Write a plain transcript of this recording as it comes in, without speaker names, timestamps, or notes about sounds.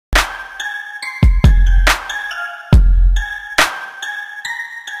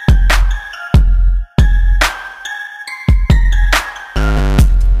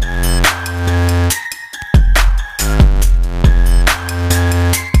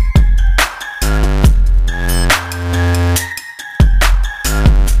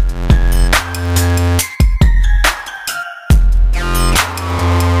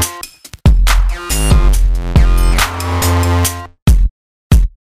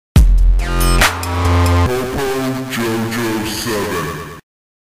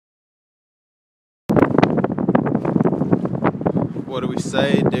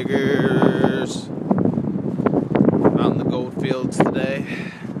say, diggers? Out in the gold fields today.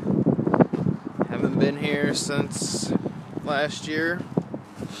 Haven't been here since last year.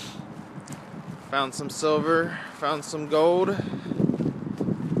 Found some silver, found some gold.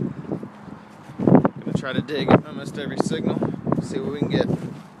 Gonna try to dig almost every signal, see what we can get.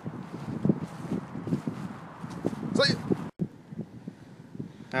 See ya.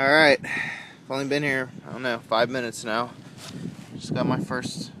 Alright, I've only been here, I don't know, 5 minutes now. Just got my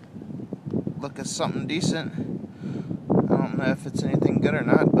first look at something decent. I don't know if it's anything good or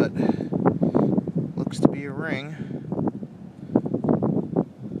not, but looks to be a ring.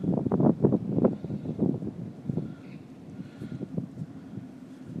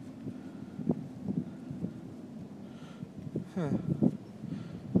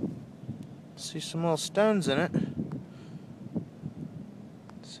 See some little stones in it.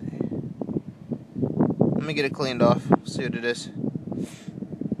 Let's see. Let me get it cleaned off. See what it is.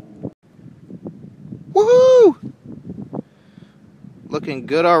 Woohoo! Looking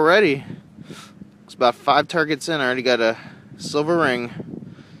good already. It's about 5 targets in. I already got a silver ring.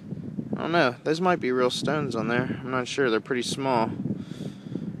 I don't know. Those might be real stones on there. I'm not sure. They're pretty small.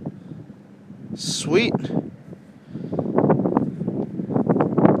 Sweet.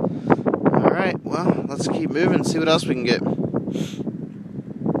 Alright, well, let's keep moving, see what else we can get.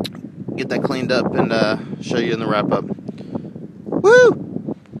 Get that cleaned up and show you in the wrap-up.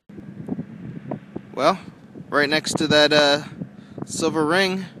 Woo! Well, right next to that silver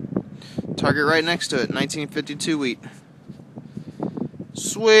ring, target right next to it, 1952 wheat.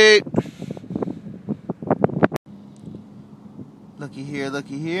 Sweet! Looky here,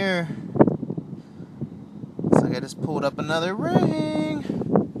 looky here. Looks like I just pulled up another ring.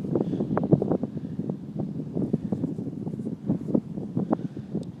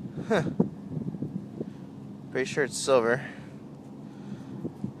 Huh. Pretty sure it's silver.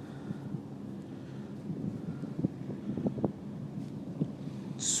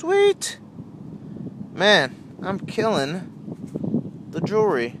 Sweet! Man, I'm killing the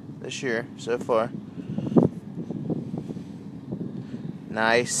jewelry this year so far.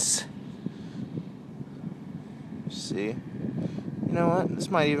 Nice. See? You know what? This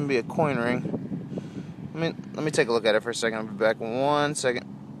might even be a coin ring. Let me take a look at it for a second. I'll be back in 1 second.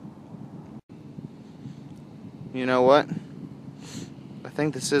 You know what? I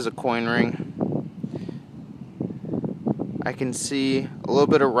think this is a coin ring. I can see a little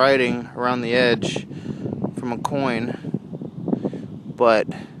bit of writing around the edge from a coin, but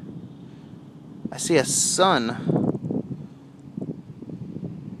I see a sun.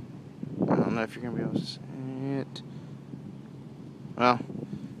 I don't know if you're going to be able to see it. Well,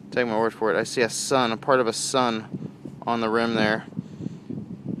 take my word for it. I see a sun, a part of a sun on the rim there.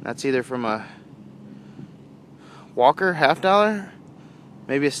 That's either from a Walker $50,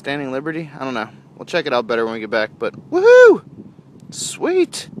 maybe a Standing Liberty. I don't know. We'll check it out better when we get back. But woohoo!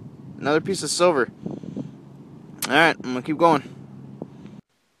 Sweet! Another piece of silver. Alright, I'm gonna keep going.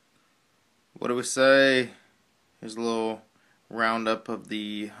 What do we say? Here's a little roundup of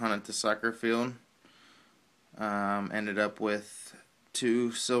the hunt at the soccer field. Ended up with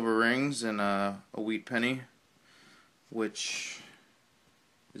 2 silver rings and a wheat penny, which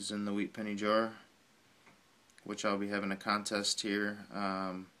is in the wheat penny jar, which I'll be having a contest here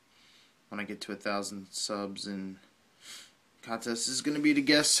when I get to 1,000 subs, and contest is going to be to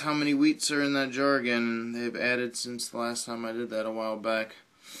guess how many wheats are in that jar again, and they've added since the last time I did that a while back.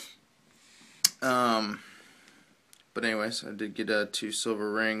 But anyways, I did get 2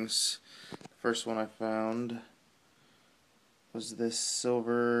 silver rings. The first one I found was this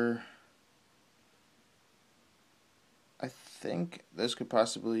silver. I think those could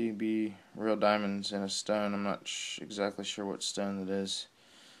possibly be real diamonds in a stone. I'm not exactly sure what stone it is.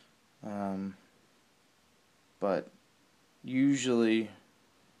 But usually,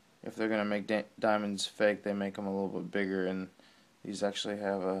 if they're going to make diamonds fake, they make them a little bit bigger, and these actually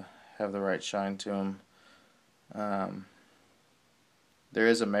have the right shine to them. There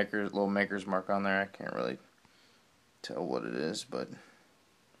is a little maker's mark on there. I can't really tell what it is, but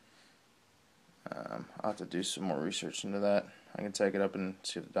I'll have to do some more research into that. I can take it up and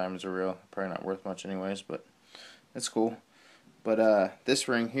see if the diamonds are real. Probably not worth much anyways, but it's cool. But this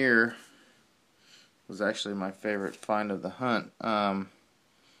ring here was actually my favorite find of the hunt.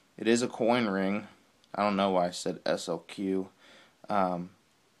 It is a coin ring. I don't know why I said SLQ.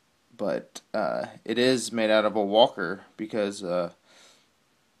 But it is made out of a Walker because, let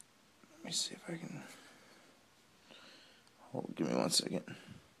me see if I can, give me 1 second.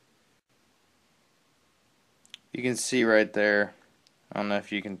 You can see right there, I don't know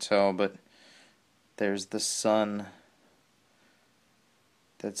if you can tell, but there's the sun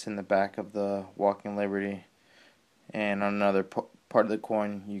that's in the back of the Walking Liberty. And on another part of the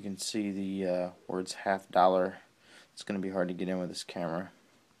coin, you can see the words $50. It's going to be hard to get in with this camera,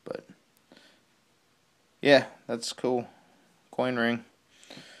 but yeah, that's cool. Coin ring.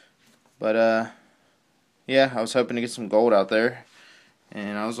 But yeah, I was hoping to get some gold out there,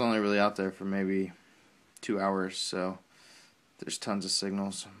 and I was only really out there for maybe 2 hours, so there's tons of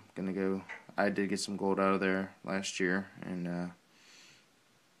signals. I'm gonna go. I did get some gold out of there last year, and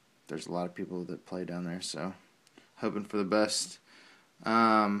there's a lot of people that play down there, so hoping for the best.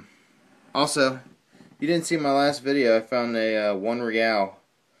 Also, you didn't see my last video. I found a 1 real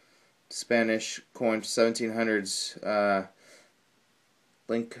Spanish coin, 1700s.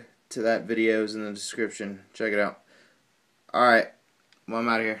 Link to that video is in the description. Check it out. Alright, well, I'm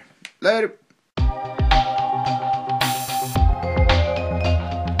out of here. Later.